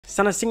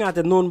Sana singer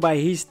known by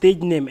his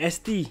stage name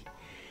ST,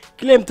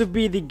 claimed to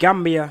be the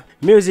Gambia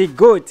music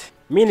GOAT,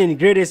 meaning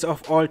greatest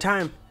of all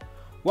time.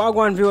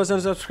 Wagwan viewers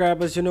and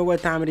subscribers, you know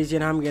what time it is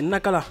in Hamgen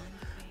Nakala.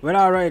 Well,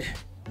 alright,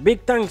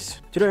 big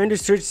thanks to the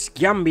INDUSTREETS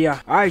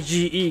Gambia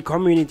IGE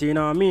community, you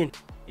know what I mean.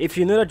 If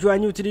you know that you are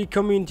new to the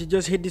community,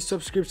 just hit the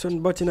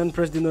subscription button and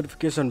press the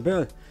notification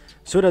bell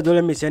so that you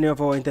don't miss any of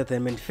our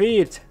entertainment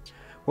feeds.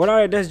 Well,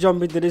 alright, let's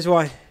jump into this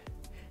one.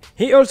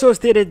 He also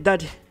stated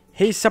that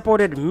he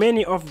supported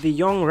many of the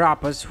young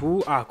rappers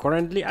who are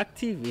currently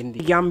active in the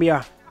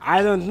Gambia.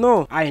 I don't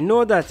know, I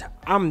know that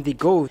I'm the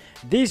GOAT.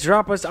 These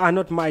rappers are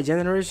not my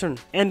generation,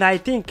 and I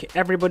think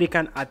everybody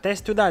can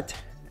attest to that.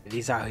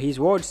 These are his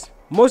words.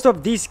 Most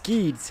of these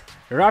kids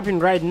rapping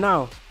right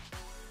now,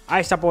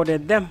 I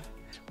supported them.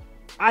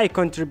 I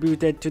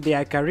contributed to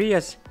their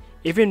careers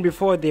even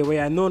before they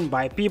were known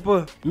by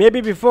people.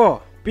 Maybe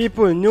before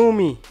people knew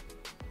me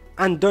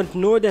and don't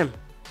know them,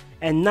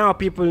 and now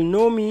people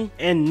know me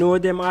and know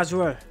them as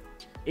well.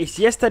 It's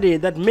yesterday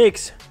that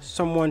makes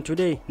someone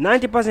today.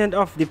 90%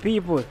 of the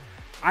people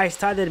I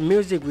started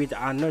music with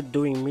are not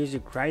doing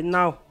music right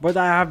now, but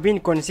I have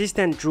been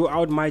consistent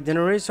throughout my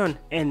generation,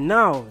 and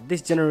now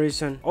this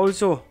generation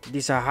also.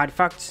 These are hard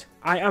facts.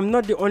 I am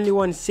not the only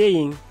one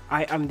saying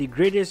I am the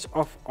greatest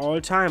of all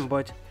time,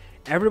 but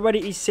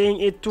everybody is saying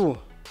it too.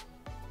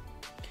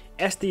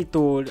 ST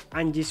told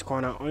Angie's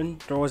Corner on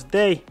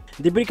Thursday.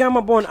 The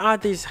Brikama-born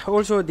artist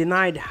also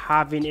denied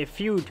having a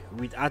feud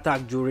with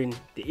Attack during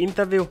the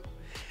interview.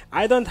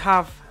 I don't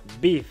have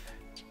beef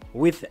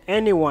with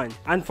anyone,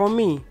 and for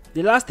me,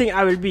 the last thing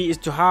I will be is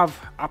to have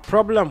a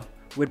problem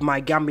with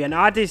my Gambian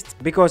artists,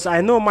 because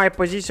I know my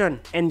position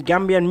and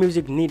Gambian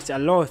music needs a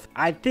lot.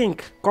 I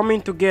think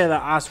coming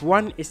together as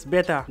one is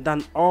better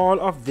than all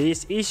of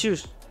these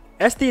issues.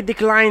 ST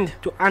declined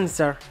to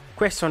answer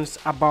questions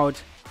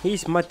about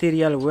his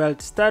material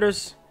wealth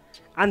status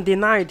and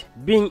denied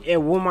being a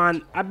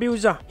woman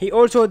abuser. He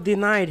also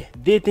denied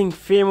dating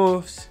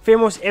famous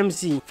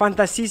MC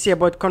Fantasise,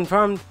 but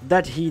confirmed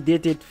that he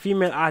dated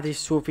female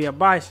artist Sophia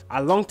Bass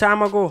a long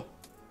time ago.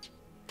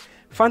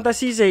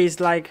 Fantasise is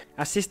like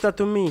a sister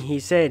to me, he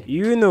said.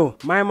 You know,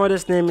 my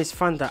mother's name is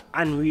Fanta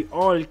and we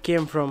all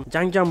came from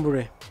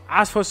Jangjambure.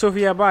 As for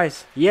Sophia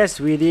Bass, yes,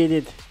 we did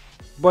it,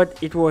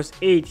 but it was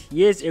 8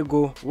 years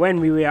ago when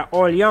we were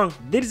all young.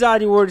 These are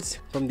the words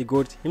from the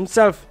GOAT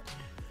himself.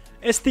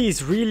 ST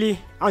is really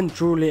and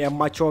truly a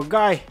mature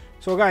guy.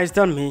 So guys,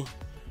 tell me,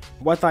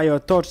 what are your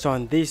thoughts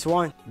on this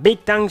one?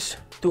 Big thanks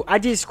to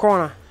Angie's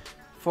Corner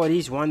for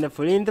this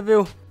wonderful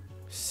interview.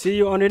 See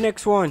you on the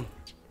next one.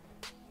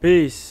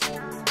 Peace.